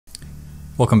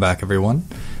Welcome back, everyone.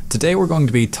 Today we're going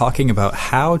to be talking about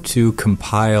how to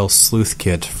compile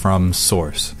Sleuthkit from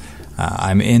source.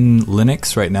 I'm in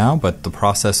Linux right now, but the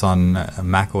process on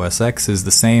Mac OS X is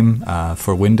the same.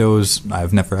 For Windows,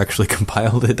 I've never actually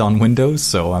compiled it on Windows,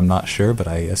 so I'm not sure, but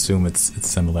I assume it's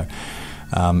similar.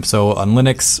 So on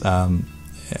Linux,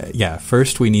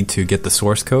 first we need to get the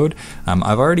source code.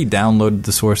 I've already downloaded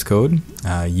the source code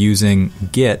using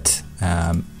Git.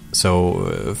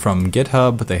 So from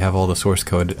GitHub, they have all the source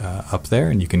code up there,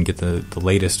 and you can get the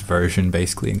latest version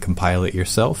basically and compile it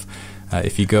yourself.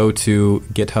 If you go to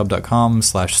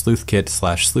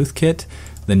github.com/sleuthkit/sleuthkit,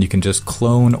 then you can just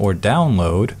clone or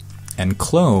download and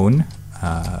clone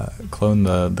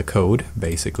the code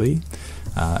basically.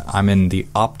 I'm in the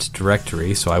opt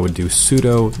directory, so I would do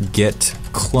sudo git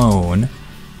clone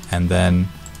and then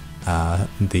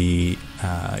the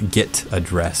git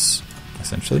address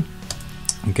essentially.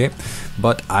 Okay,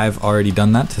 but I've already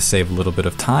done that to save a little bit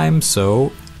of time,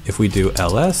 so if we do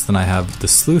ls, then I have the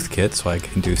Sleuthkit, so I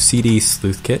can do cd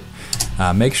Sleuthkit.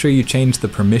 Make sure you change the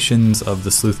permissions of the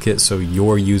Sleuthkit so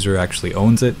your user actually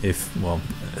owns it.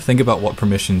 Think about what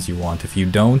permissions you want. If you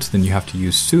don't, then you have to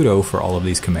use sudo for all of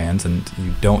these commands, and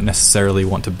you don't necessarily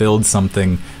want to build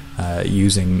something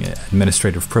using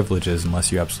administrative privileges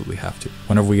unless you absolutely have to.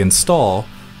 Whenever we install,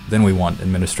 then we want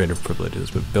administrative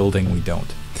privileges, but building we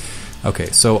don't.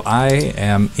 Okay, so I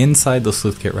am inside the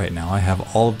Sleuthkit right now. I have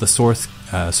all of the source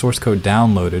code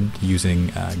downloaded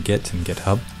using Git and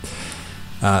GitHub.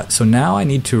 So now I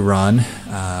need to run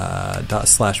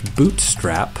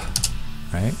 /bootstrap,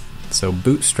 right? So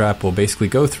bootstrap will basically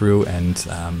go through and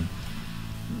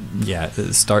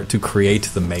start to create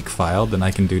the make file. Then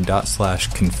I can do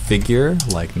 /configure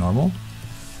like normal.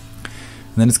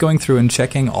 And then it's going through and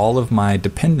checking all of my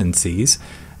dependencies.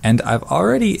 And I've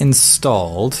already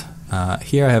installed.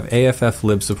 Here I have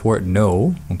AFF-lib support.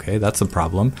 No, okay, that's a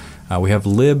problem. We have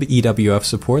libewf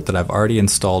support that I've already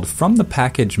installed from the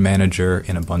package manager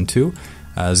in Ubuntu.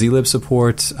 zlib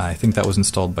support, I think that was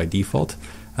installed by default.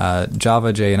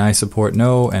 Java JNI support,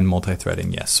 no, and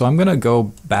multi-threading, yes. So I'm going to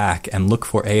go back and look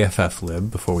for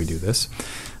AFF-lib before we do this.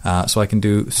 So I can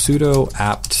do sudo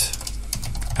apt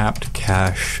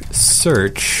cache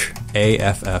search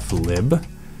AFF-lib,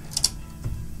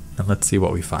 and let's see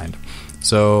what we find.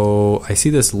 So I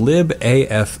see this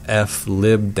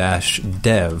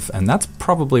libafflib-dev, and that's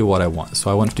probably what I want. So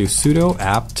I want to do sudo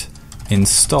apt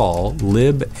install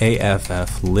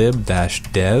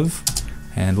libafflib-dev,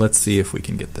 and let's see if we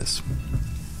can get this.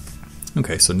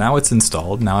 Okay, so now it's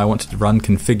installed. Now I want to run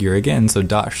configure again, so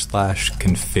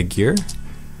 /configure.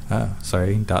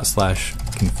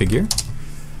 /configure.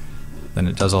 Then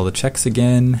it does all the checks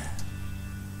again.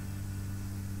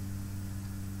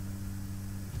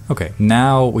 Okay,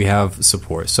 now we have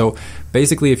support. So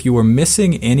basically, if you were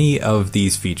missing any of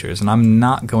these features, and I'm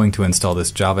not going to install this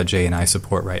Java JNI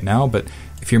support right now, but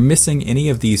if you're missing any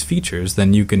of these features,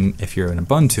 then you can, if you're in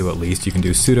Ubuntu at least, you can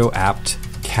do sudo apt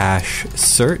cache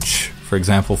search, for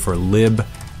example, for libewf,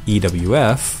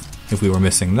 if we were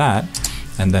missing that,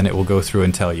 and then it will go through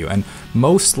and tell you. And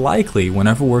most likely,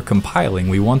 whenever we're compiling,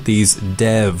 we want these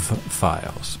dev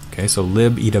files. Okay, so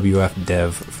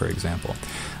libewf-dev, for example.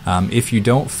 If you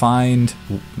don't find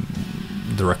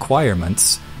the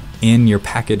requirements in your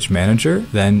package manager,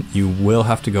 then you will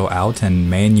have to go out and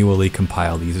manually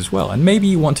compile these as well. And maybe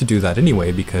you want to do that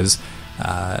anyway because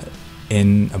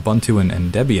in Ubuntu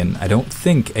and Debian, I don't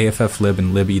think AFF-lib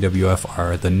and libewf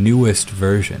are the newest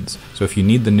versions. So if you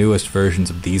need the newest versions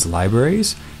of these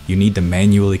libraries, you need to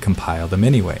manually compile them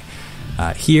anyway.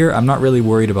 Here, I'm not really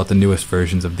worried about the newest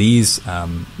versions of these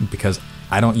because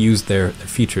I don't use their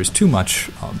features too much,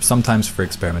 sometimes for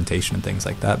experimentation and things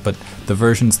like that, but the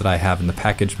versions that I have in the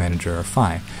package manager are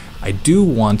fine. I do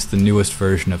want the newest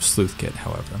version of Sleuthkit,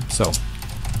 however. So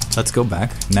let's go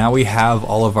back. Now we have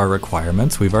all of our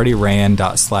requirements. We've already ran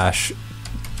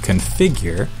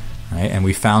 /configure, right? And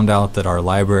we found out that our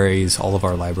libraries, all of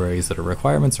our libraries that are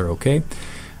requirements are okay.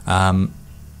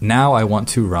 Now I want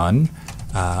to run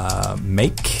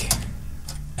make,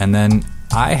 and then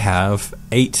I have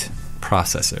 8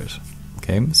 processors.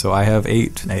 Okay, so I have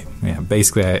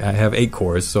basically I have 8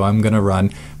 cores, so I'm going to run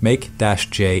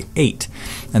make-j8,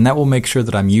 and that will make sure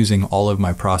that I'm using all of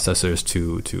my processors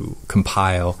to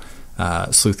compile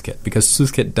Sleuthkit, because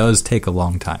Sleuthkit does take a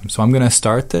long time. So I'm going to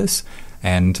start this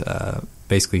and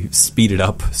basically speed it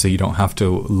up so you don't have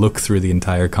to look through the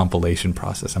entire compilation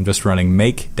process. I'm just running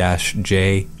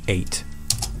make-j8.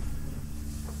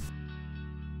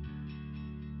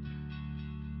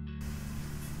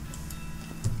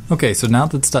 Okay, so now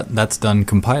that's done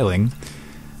compiling,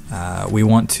 we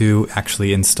want to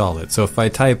actually install it. So if I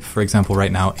type, for example,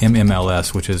 right now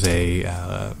mmls, which is a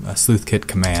Sleuthkit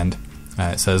command,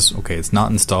 it says, okay, it's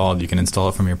not installed. You can install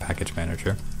it from your package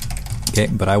manager. Okay,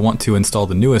 but I want to install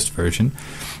the newest version.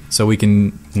 So we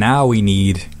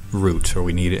need root, or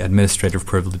we need administrative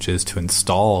privileges to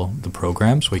install the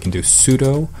program. So we can do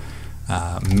sudo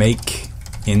make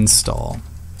install.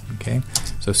 Okay,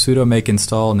 so sudo make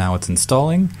install, now it's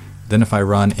installing. Then if I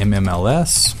run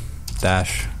mmls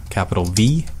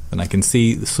 -V, then I can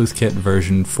see the Sleuthkit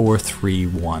version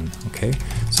 4.3.1. Okay,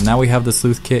 so now we have the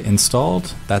Sleuthkit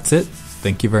installed. That's it.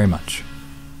 Thank you very much.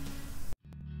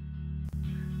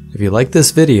 If you like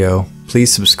this video,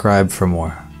 please subscribe for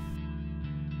more.